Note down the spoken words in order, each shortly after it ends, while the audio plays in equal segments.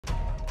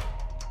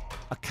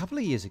A couple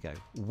of years ago,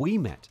 we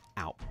met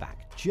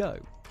Outback Joe.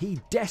 He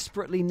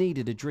desperately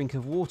needed a drink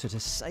of water to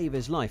save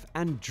his life,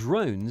 and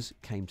drones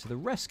came to the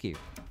rescue.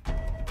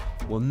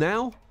 Well,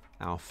 now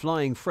our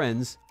flying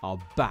friends are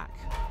back.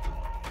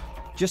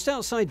 Just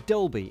outside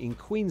Dalby in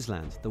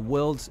Queensland, the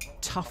world's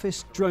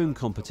toughest drone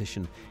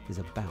competition is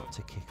about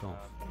to kick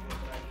off.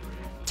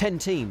 10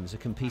 teams are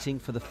competing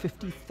for the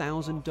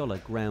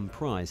 $50,000 grand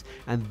prize,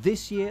 and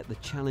this year the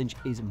challenge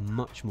is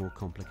much more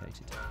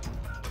complicated.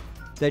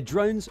 Their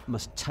drones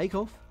must take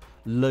off,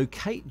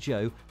 locate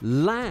Joe,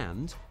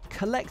 land,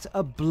 collect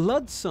a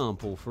blood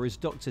sample for his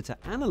doctor to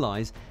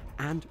analyse,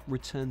 and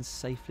return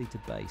safely to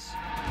base.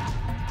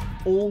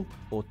 All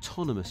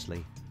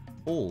autonomously,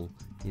 all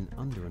in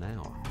under an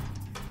hour.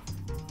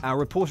 Our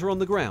reporter on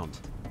the ground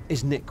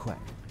is Nick Kwek.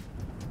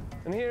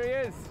 And here he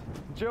is,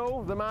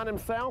 Joe, the man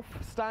himself,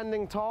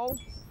 standing tall.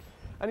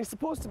 And he's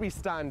supposed to be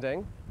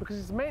standing because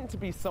he's meant to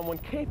be someone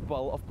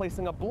capable of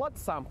placing a blood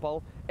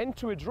sample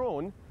into a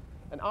drone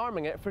and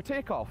arming it for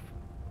takeoff.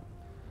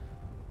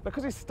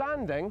 Because he's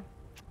standing,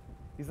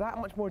 he's that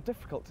much more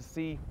difficult to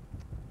see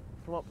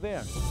from up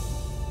there.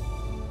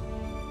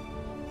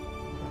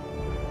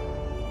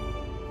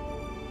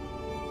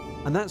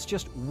 And that's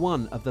just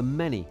one of the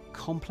many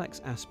complex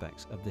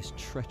aspects of this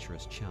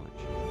treacherous challenge.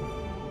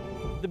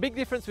 The big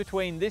difference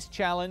between this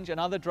challenge and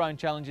other drone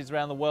challenges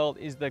around the world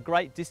is the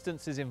great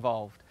distances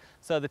involved.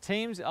 So the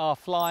teams are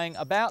flying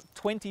about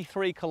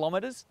 23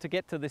 kilometres to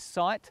get to this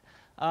site.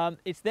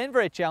 It's then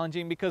very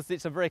challenging because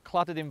it's a very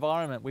cluttered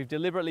environment. We've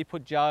deliberately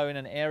put Joe in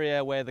an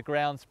area where the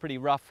ground's pretty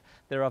rough.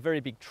 There are very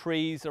big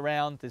trees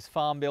around, there's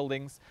farm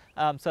buildings,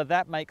 so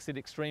that makes it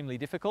extremely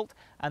difficult.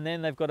 And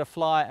then they've got to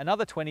fly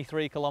another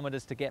 23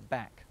 kilometres to get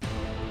back.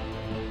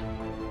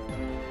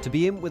 To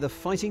be in with a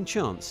fighting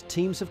chance,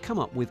 teams have come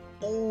up with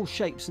all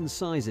shapes and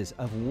sizes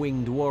of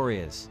winged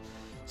warriors.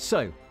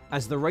 So,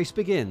 as the race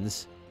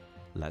begins,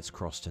 let's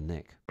cross to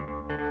Nick.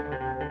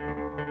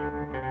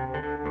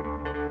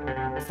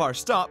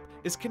 First up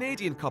is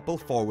Canadian couple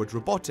Forward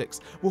Robotics,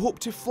 who hope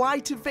to fly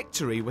to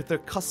victory with their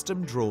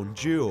custom drone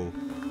duo.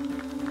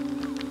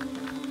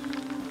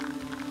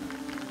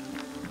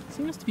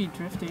 Seems to be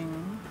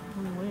drifting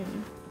away.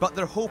 But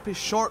their hope is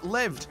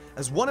short-lived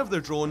as one of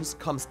their drones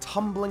comes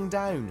tumbling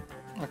down.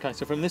 Okay,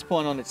 so from this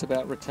point on it's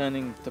about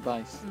returning to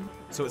base.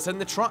 So it's in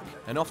the truck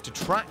and off to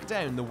track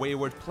down the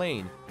wayward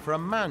plane for a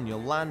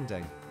manual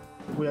landing.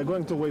 We are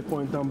going to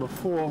waypoint number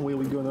 4, where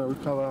we're going to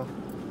recover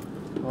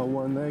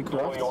one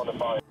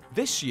aircraft.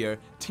 This year,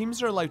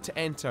 teams are allowed to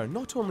enter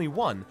not only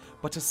one,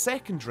 but a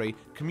secondary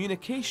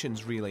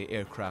communications relay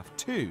aircraft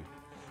too.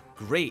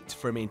 Great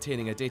for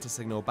maintaining a data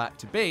signal back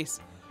to base,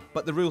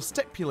 but the rules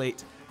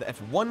stipulate that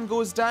if one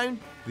goes down,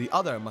 the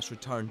other must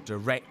return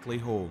directly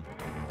home.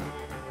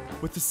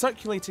 With the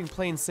circulating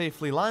plane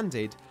safely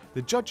landed,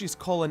 the judges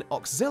call in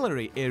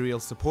auxiliary aerial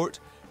support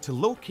to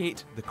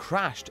locate the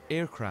crashed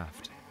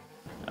aircraft.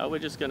 We're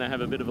just going to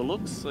have a bit of a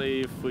look, see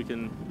if we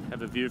can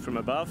have a view from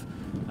above.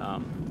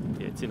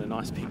 Yeah, it's in a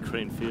nice big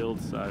green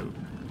field, so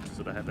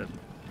sort of have it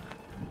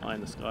high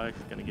in the sky,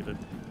 going to give it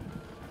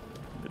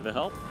a bit of a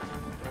help.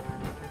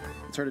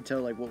 It's hard to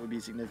tell like what would be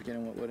significant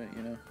and what wouldn't,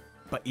 you know.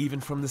 But even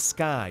from the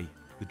sky,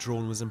 the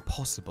drone was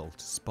impossible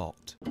to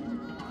spot.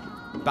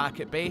 Back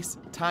at base,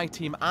 Thai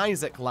team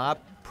Isaac Lab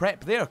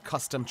prep their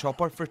custom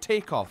chopper for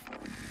takeoff.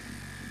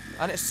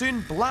 And it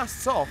soon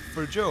blasts off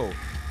for Joe.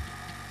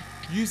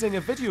 Using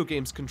a video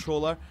games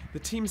controller, the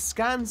team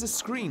scans the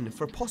screen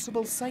for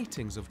possible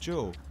sightings of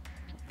Joe.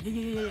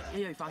 Yeah,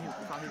 found him.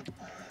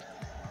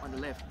 On the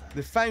left.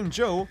 They found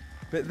Joe,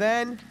 but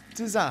then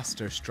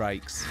disaster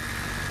strikes.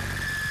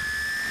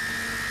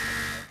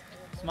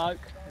 Smoke.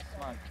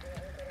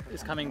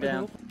 It's coming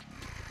down.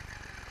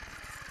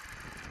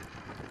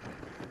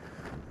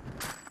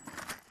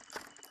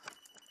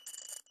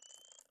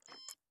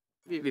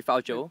 We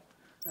found Joe,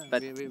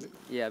 but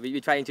yeah, we're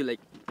trying to like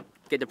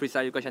get the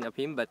precise location of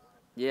him, but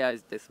yeah,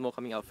 there's smoke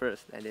coming out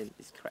first, and then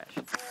it's crashed.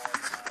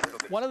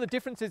 One of the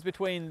differences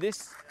between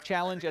this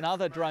challenge and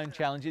other drone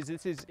challenges,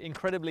 this is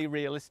incredibly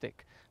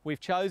realistic. We've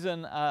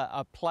chosen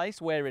a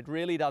place where it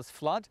really does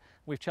flood.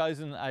 We've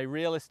chosen a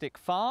realistic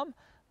farm.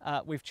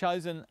 We've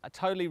chosen a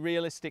totally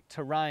realistic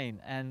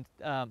terrain, and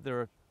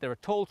there are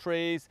tall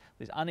trees,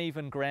 there's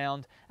uneven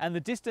ground, and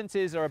the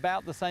distances are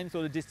about the same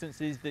sort of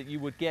distances that you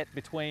would get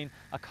between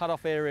a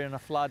cut-off area and a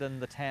flood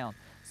and the town.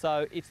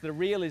 So it's the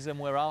realism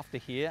we're after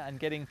here, and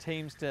getting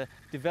teams to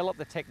develop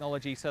the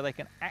technology so they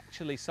can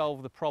actually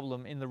solve the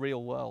problem in the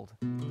real world.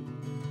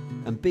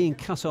 And being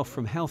cut off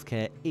from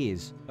healthcare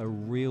is a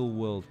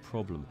real-world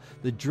problem.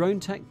 The drone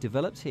tech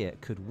developed here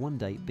could one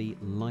day be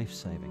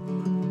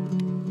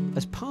life-saving.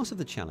 As part of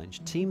the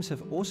challenge, teams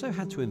have also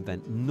had to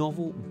invent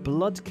novel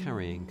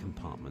blood-carrying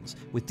compartments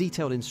with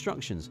detailed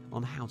instructions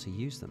on how to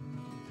use them.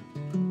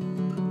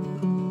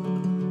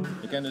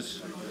 You can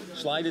just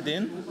slide it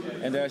in,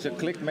 and there's a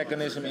click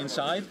mechanism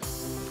inside.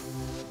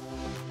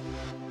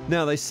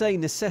 Now, they say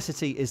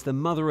necessity is the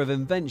mother of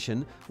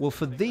invention. Well,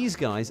 for these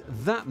guys,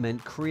 that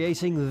meant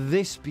creating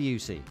this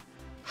beauty.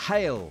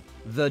 Hail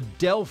the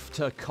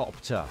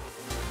Delftacopter.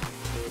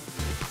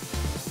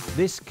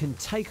 This can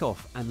take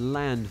off and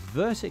land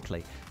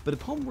vertically, but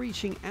upon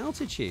reaching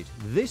altitude,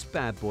 this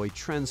bad boy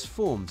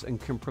transforms and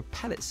can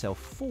propel itself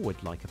forward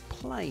like a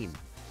plane.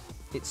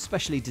 Its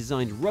specially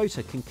designed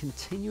rotor can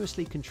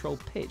continuously control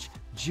pitch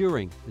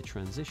during the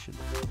transition.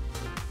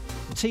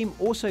 The team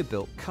also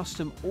built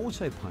custom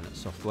autopilot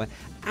software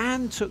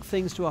and took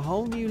things to a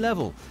whole new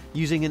level,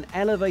 using an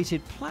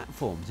elevated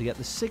platform to get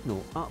the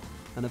signal up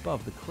and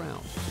above the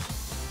crowd.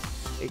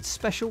 Its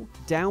special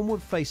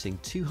downward-facing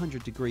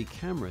 200-degree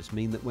cameras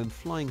mean that when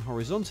flying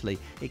horizontally,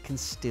 it can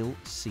still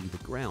see the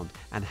ground,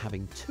 and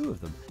having two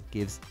of them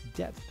gives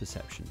depth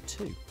perception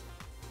too.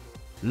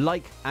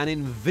 Like an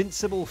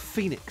invincible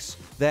phoenix,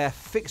 their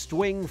fixed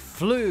wing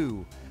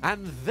flew,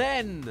 and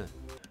then...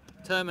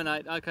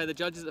 Terminate. Okay, the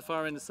judges at the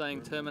far end are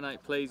saying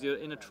terminate, please. You're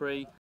in a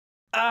tree.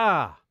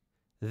 Ah!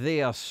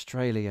 The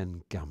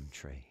Australian gum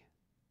tree.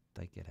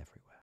 They get everywhere.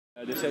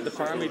 They set the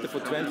parameter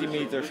for 20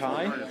 meters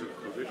high,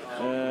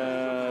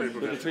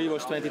 but the tree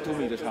was 22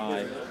 meters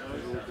high.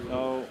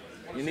 So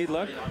you need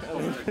luck a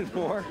little bit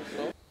more.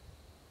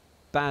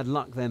 Bad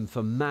luck then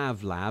for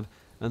MavLab,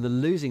 and the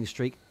losing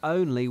streak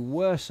only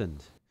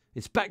worsened.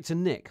 It's back to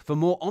Nick for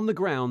more on the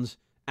grounds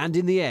and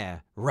in the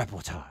air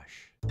reportage.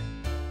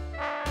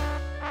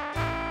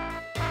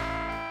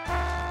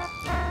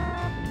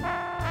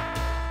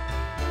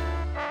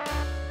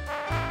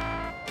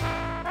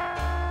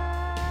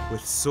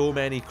 With so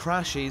many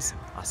crashes,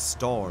 a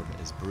storm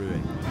is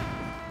brewing.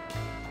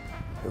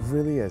 It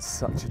really is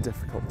such a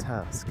difficult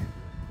task,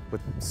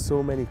 with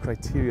so many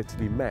criteria to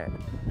be met,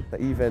 that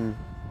even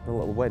a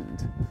little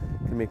wind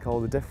can make all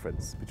the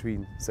difference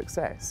between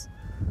success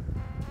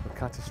and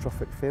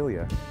catastrophic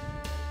failure.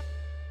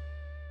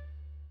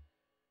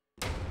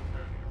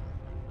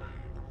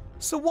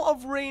 So what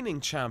of reigning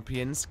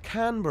champions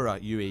Canberra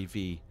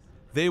UAV?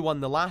 They won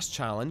the last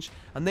challenge,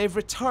 and they've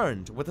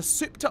returned with a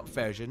souped-up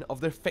version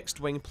of their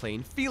fixed-wing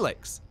plane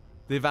Felix.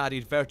 They've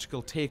added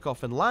vertical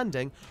takeoff and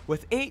landing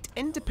with 8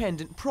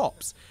 independent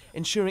props,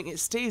 ensuring it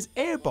stays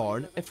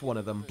airborne if one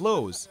of them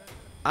blows,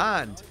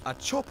 and a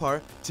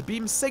chopper to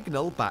beam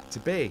signal back to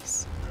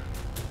base.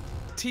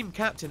 Team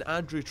captain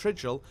Andrew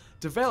Tridgell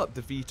developed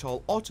the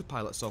VTOL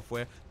autopilot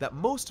software that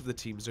most of the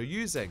teams are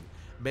using,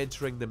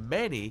 mentoring the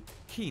many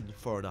keen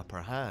for an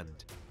upper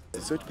hand. The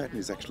search pattern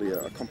is actually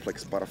a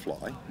complex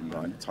butterfly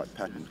type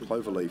pattern,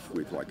 cloverleaf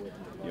with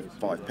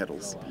 5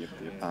 petals,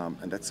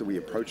 and that's how we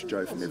approach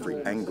Joe from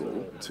every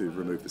angle to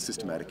remove the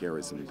systematic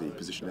errors in the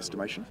position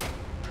estimation.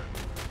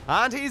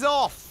 And he's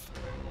off!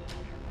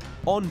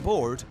 On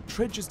board,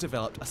 Tridge has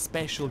developed a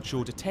special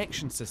Joe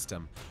detection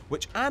system,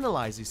 which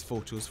analyses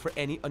photos for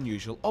any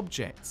unusual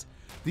objects.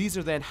 These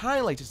are then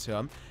highlighted to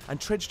him,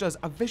 and Tridge does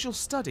a visual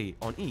study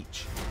on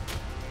each.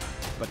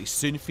 But he's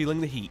soon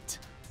feeling the heat.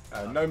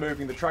 No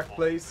moving the truck,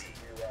 please.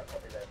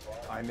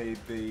 I need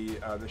the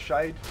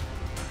shade.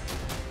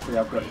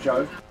 Yeah, I've got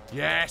Joe.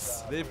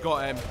 Yes, they've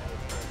got him.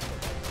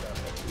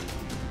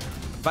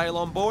 While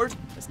on board,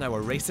 it's now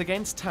a race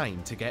against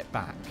time to get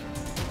back.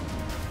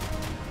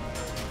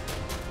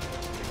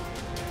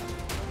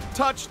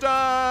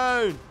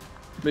 Touchdown!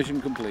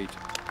 Mission complete.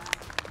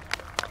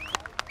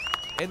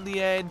 In the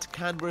end,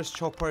 Canberra's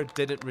chopper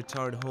didn't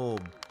return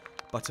home,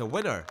 but a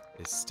winner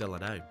is still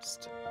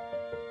announced.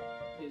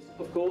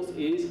 Of course,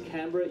 is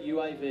Canberra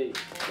UAV.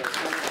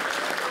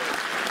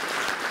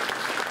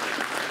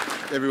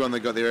 Everyone that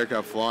got their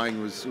aircraft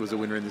flying was a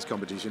winner in this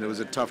competition. It was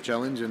a tough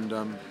challenge,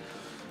 and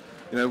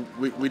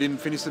we didn't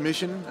finish the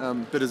mission,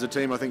 but as a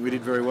team I think we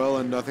did very well,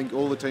 and I think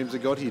all the teams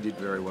that got here did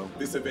very well.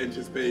 This event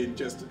has been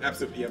just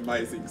absolutely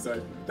amazing,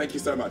 so thank you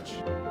so much.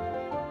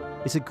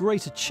 It's a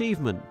great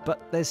achievement,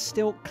 but there's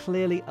still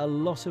clearly a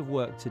lot of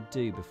work to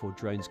do before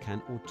drones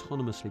can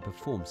autonomously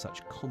perform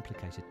such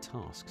complicated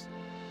tasks.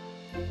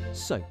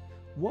 So,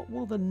 what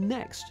will the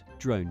next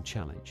drone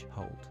challenge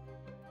hold?